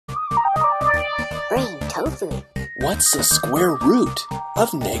Braintofu. What's the square root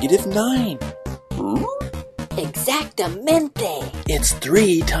of -9? Exactamente. It's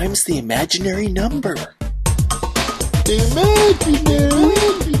 3 times the imaginary number.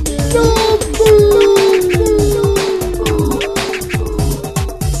 Imaginary number!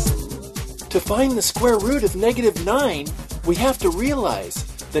 To find the square root of -9, we have to realize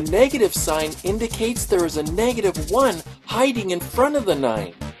the negative sign indicates there is a -1 hiding in front of the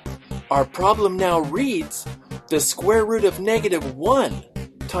 9. Our problem now reads the square root of -1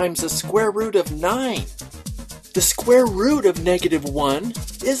 times the square root of 9. The square root of -1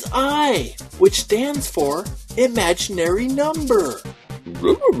 is I, which stands for imaginary number.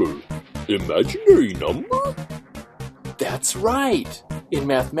 Imaginary number? That's right. In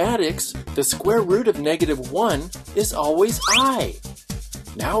mathematics, the square root of -1 is always I.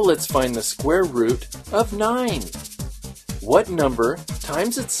 Now let's find the square root of 9. What number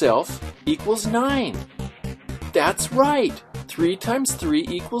times itself equals 9? That's right. 3 times 3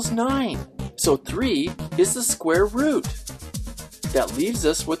 equals 9. So 3 is the square root. That leaves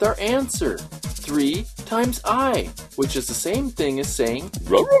us with our answer, 3 times I, which is the same thing as saying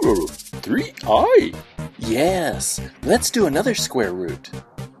 3i. Yes, let's do another square root.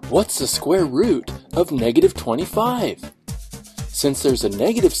 What's the square root of -25? Since there's a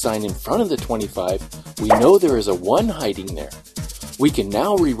negative sign in front of the 25, we know there is a 1 hiding there. We can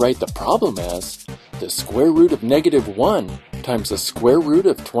now rewrite the problem as the square root of -1 times the square root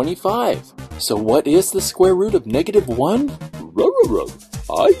of 25. So what is the square root of -1?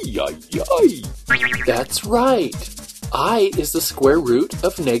 Ay. That's right. I is the square root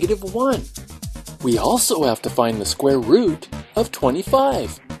of -1. We also have to find the square root of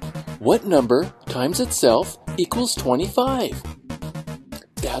 25. What number times itself equals 25?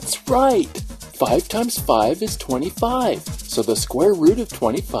 That's right. 5 times 5 is 25. So the square root of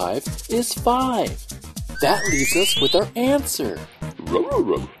 25 is 5. That leaves us with our answer.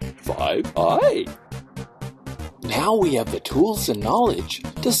 5i. Now we have the tools and knowledge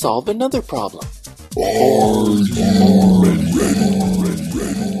to solve another problem.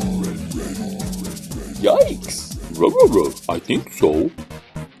 Yikes! I think so.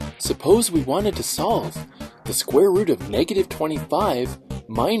 Suppose we wanted to solve the square root of -25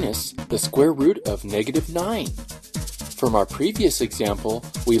 minus the square root of -9. From our previous example,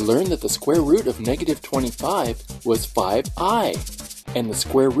 we learned that the square root of -25 was 5i, and the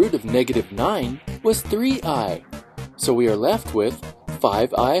square root of -9 was 3i. So we are left with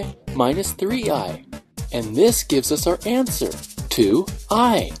 5i minus 3i, and this gives us our answer,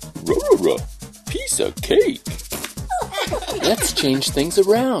 2i. Piece of cake. Let's change things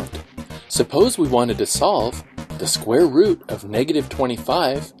around. Suppose we wanted to solve the square root of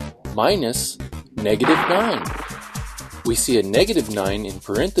 -25 minus -9. We see a -9 in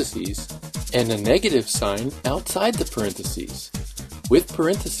parentheses and a negative sign outside the parentheses. With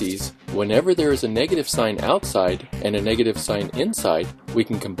parentheses, whenever there is a negative sign outside and a negative sign inside, we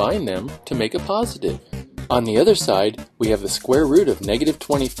can combine them to make a positive. On the other side, we have the square root of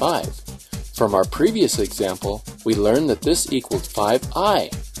 -25. From our previous example, we learned that this equaled 5i,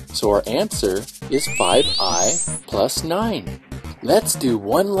 so our answer is 5i plus 9. Let's do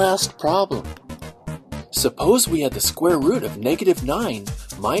one last problem. Suppose we had the square root of -9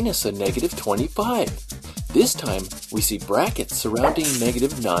 minus a -25. This time, we see brackets surrounding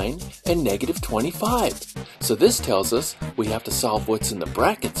 -9 and -25. So this tells us we have to solve what's in the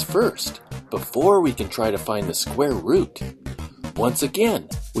brackets first, before we can try to find the square root. Once again,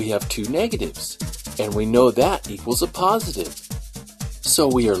 we have two negatives, and we know that equals a positive. So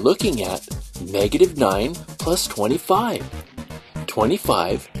we are looking at -9 plus 25.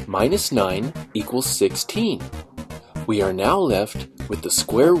 25 minus 9 equals 16. We are now left with the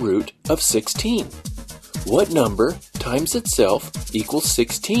square root of 16. What number times itself equals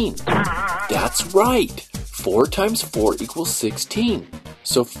 16? That's right! 4 times 4 equals 16.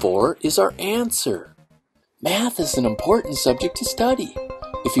 So 4 is our answer. Math is an important subject to study.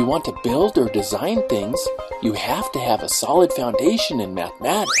 If you want to build or design things, you have to have a solid foundation in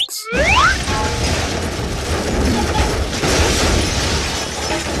mathematics.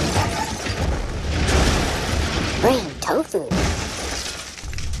 Braintofu.